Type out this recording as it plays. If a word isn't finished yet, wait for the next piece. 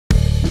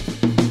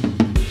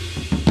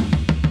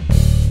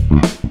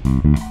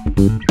Hi,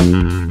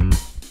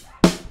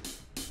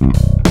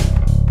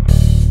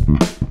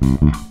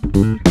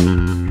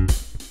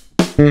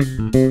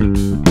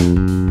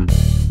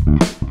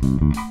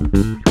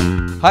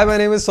 my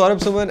name is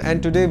Saurabh Suman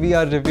and today we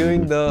are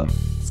reviewing the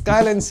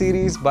Skyline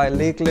series by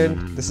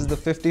Lakland. This is the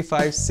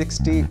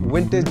 5560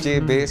 Vintage J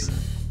bass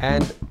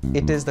and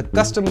it is the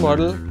custom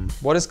model.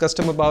 What is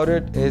custom about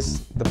it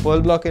is the pearl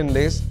block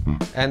inlays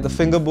and the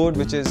fingerboard,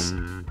 which is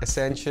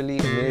essentially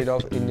made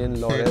of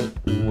Indian laurel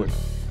wood.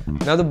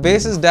 Now the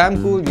bass is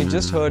damn cool, you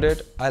just heard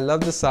it. I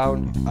love the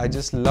sound, I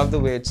just love the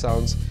way it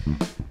sounds.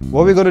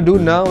 What we're going to do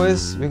now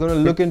is we're going to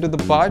look into the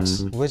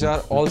parts, which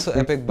are also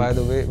epic by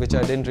the way, which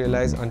I didn't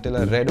realize until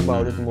I read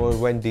about it more,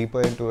 went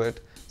deeper into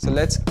it. So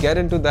let's get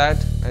into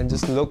that and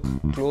just look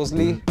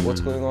closely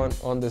what's going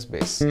on this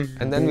bass.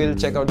 And then we'll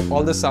check out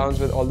all the sounds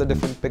with all the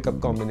different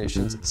pickup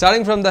combinations.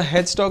 Starting from the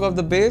headstock of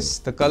the bass,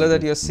 the color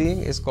that you're seeing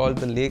is called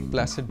the Lake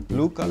Placid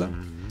blue color.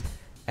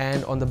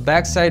 And on the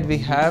back side we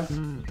have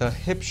the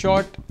hip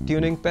shot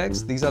tuning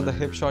pegs. These are the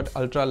hip shot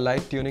ultra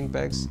light tuning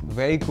pegs.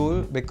 Very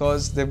cool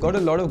because they've got a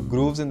lot of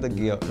grooves in the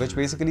gear, which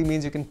basically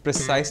means you can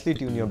precisely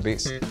tune your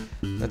bass.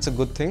 That's a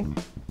good thing.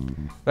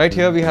 Right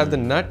here we have the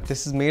nut.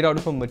 This is made out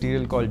of a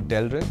material called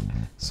Delrin.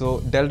 So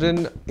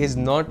Delrin is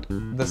not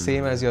the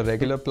same as your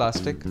regular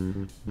plastic.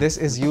 This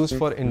is used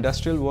for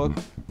industrial work.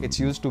 It's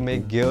used to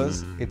make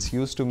gears. It's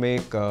used to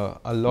make a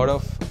lot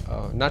of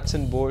nuts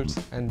and bolts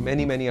and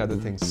many other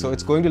things. So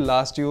it's going to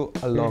last you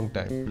a long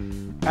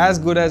time. As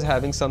good as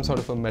having some sort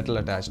of a metal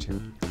attached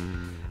here.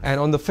 And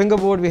on the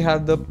fingerboard we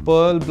have the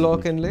pearl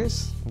block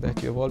inlays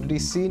that you've already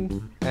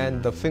seen,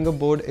 and the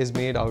fingerboard is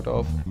made out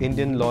of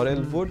Indian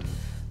laurel wood.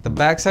 The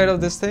back side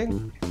of this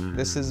thing,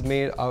 this is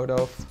made out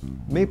of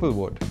maple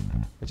wood,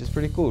 which is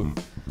pretty cool.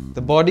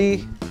 The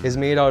body is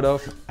made out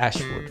of ash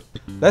wood.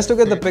 Let's look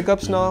at the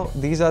pickups now.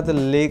 These are the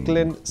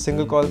Lakland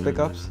single coil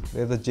pickups.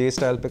 They're the J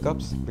style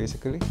pickups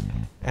basically.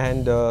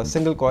 And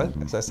single coil,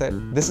 as I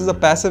said. This is a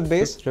passive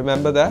bass,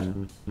 remember that.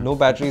 No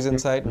batteries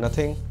inside,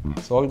 nothing.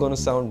 It's all going to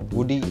sound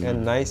woody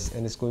and nice,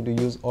 and it's going to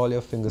use all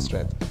your finger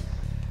strength.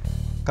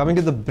 Coming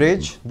to the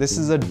bridge, this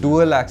is a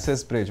dual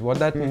access bridge. What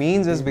that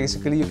means is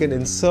basically you can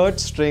insert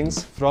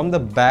strings from the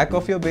back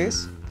of your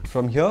bass,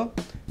 from here,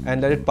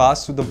 and let it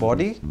pass through the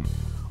body.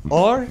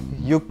 Or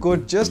you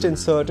could just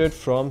insert it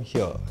from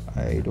here.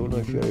 I don't know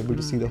if you're able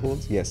to see the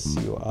holes. Yes,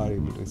 you are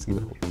able to see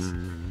the holes.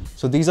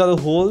 So these are the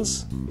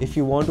holes if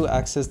you want to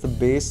access the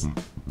bass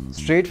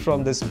straight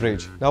from this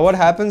bridge. Now what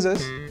happens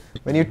is,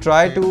 when you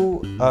try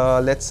to,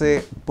 let's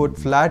say, put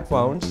flat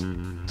wounds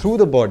through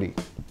the body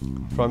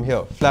from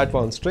here, flat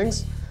wound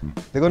strings,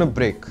 they're going to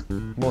break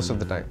most of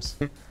the times.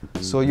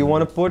 So you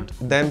want to put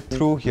them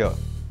through here.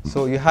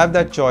 So you have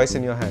that choice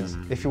in your hands.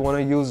 If you want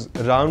to use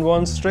round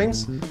wound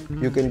strings,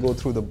 you can go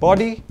through the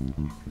body.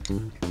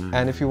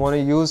 And if you want to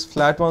use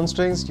flat wound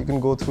strings, you can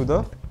go through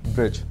the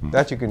bridge.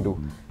 That you can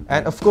do.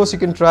 And of course you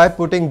can try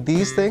putting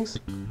these things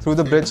through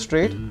the bridge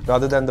straight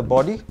rather than the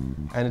body,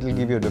 and it will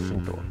give you a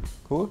different tone.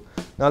 Cool.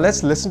 Now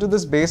let's listen to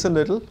this bass a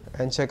little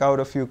and check out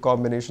a few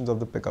combinations of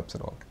the pickups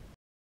and all.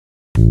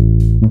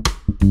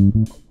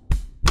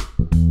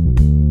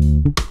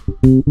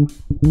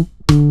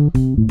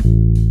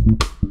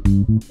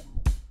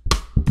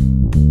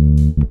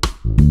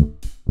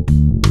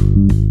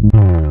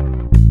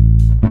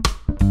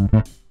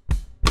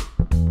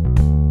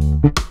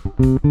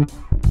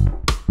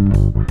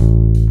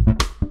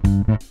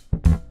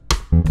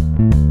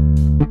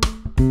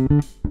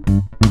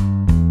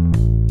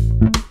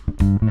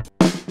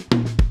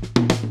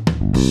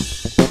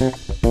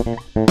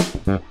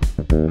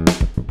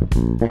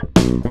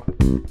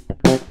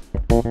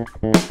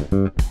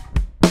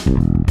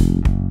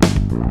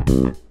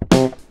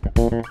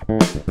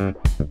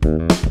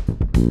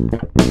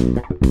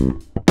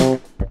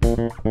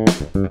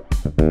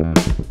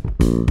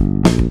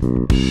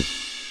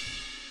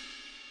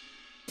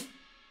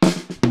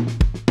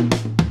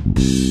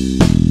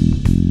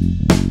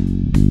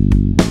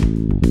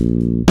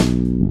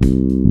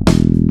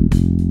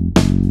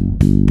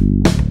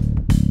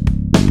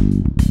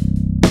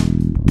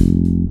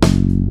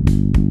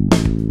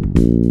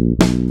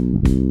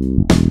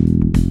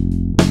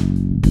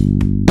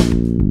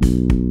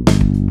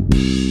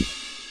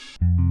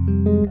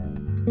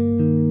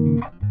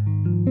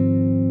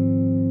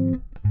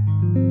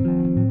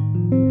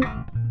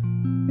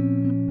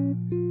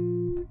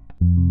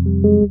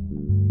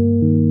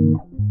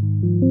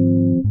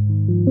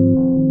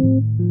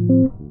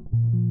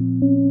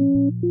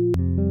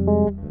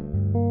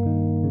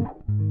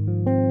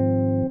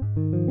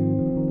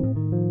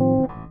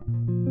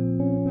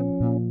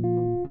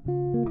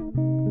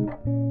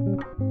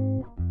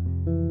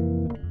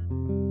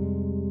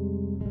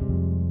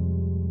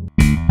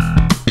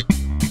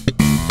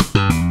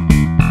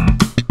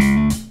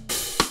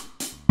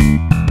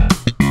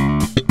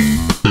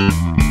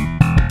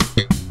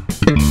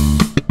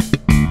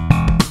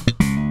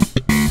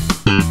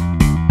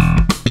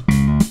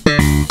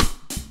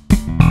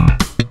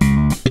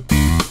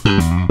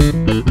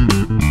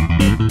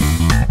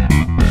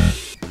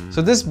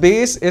 So this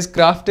bass is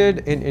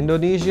crafted in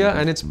Indonesia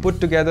and it's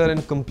put together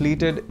and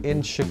completed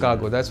in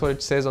Chicago. That's what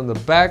it says on the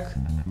back,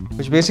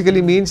 which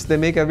basically means they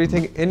make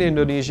everything in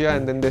Indonesia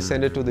and then they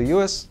send it to the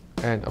US.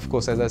 And of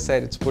course, as I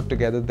said, it's put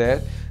together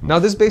there. Now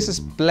this bass is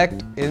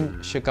plecked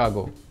in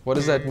Chicago. What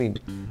does that mean?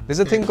 There's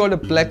a thing called a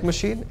pleck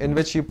machine in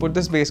which you put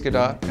this bass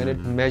guitar and it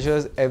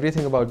measures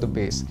everything about the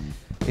bass.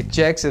 It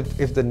checks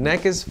if the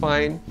neck is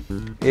fine,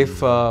 if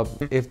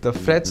the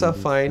frets are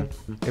fine,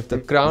 if the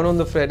crown on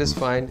the fret is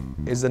fine,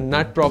 is the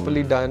nut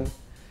properly done,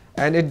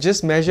 and it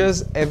just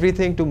measures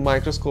everything to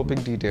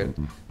microscopic detail,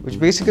 which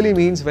basically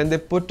means when they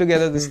put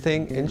together this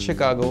thing in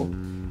Chicago,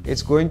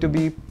 it's going to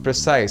be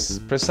precise,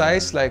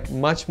 like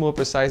much more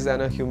precise than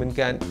a human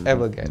can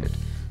ever get it.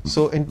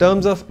 So in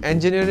terms of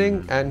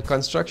engineering and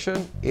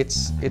construction,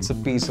 it's a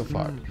piece of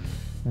art.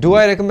 Do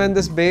I recommend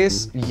this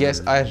bass?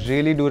 Yes, I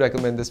really do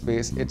recommend this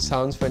bass. It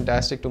sounds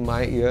fantastic to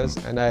my ears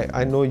and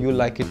I know you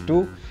like it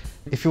too.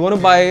 If you want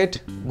to buy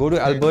it, go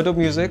to Alberto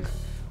Music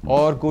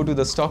or go to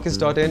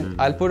thestockist.in.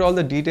 I'll put all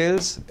the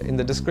details in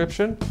the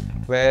description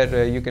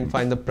where you can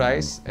find the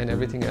price and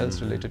everything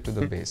else related to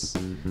the bass.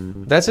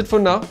 That's it for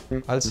now.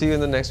 I'll see you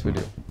in the next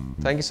video.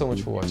 Thank you so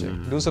much for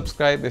watching. Do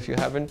subscribe if you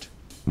haven't.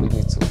 We'll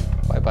meet soon.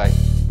 Bye bye.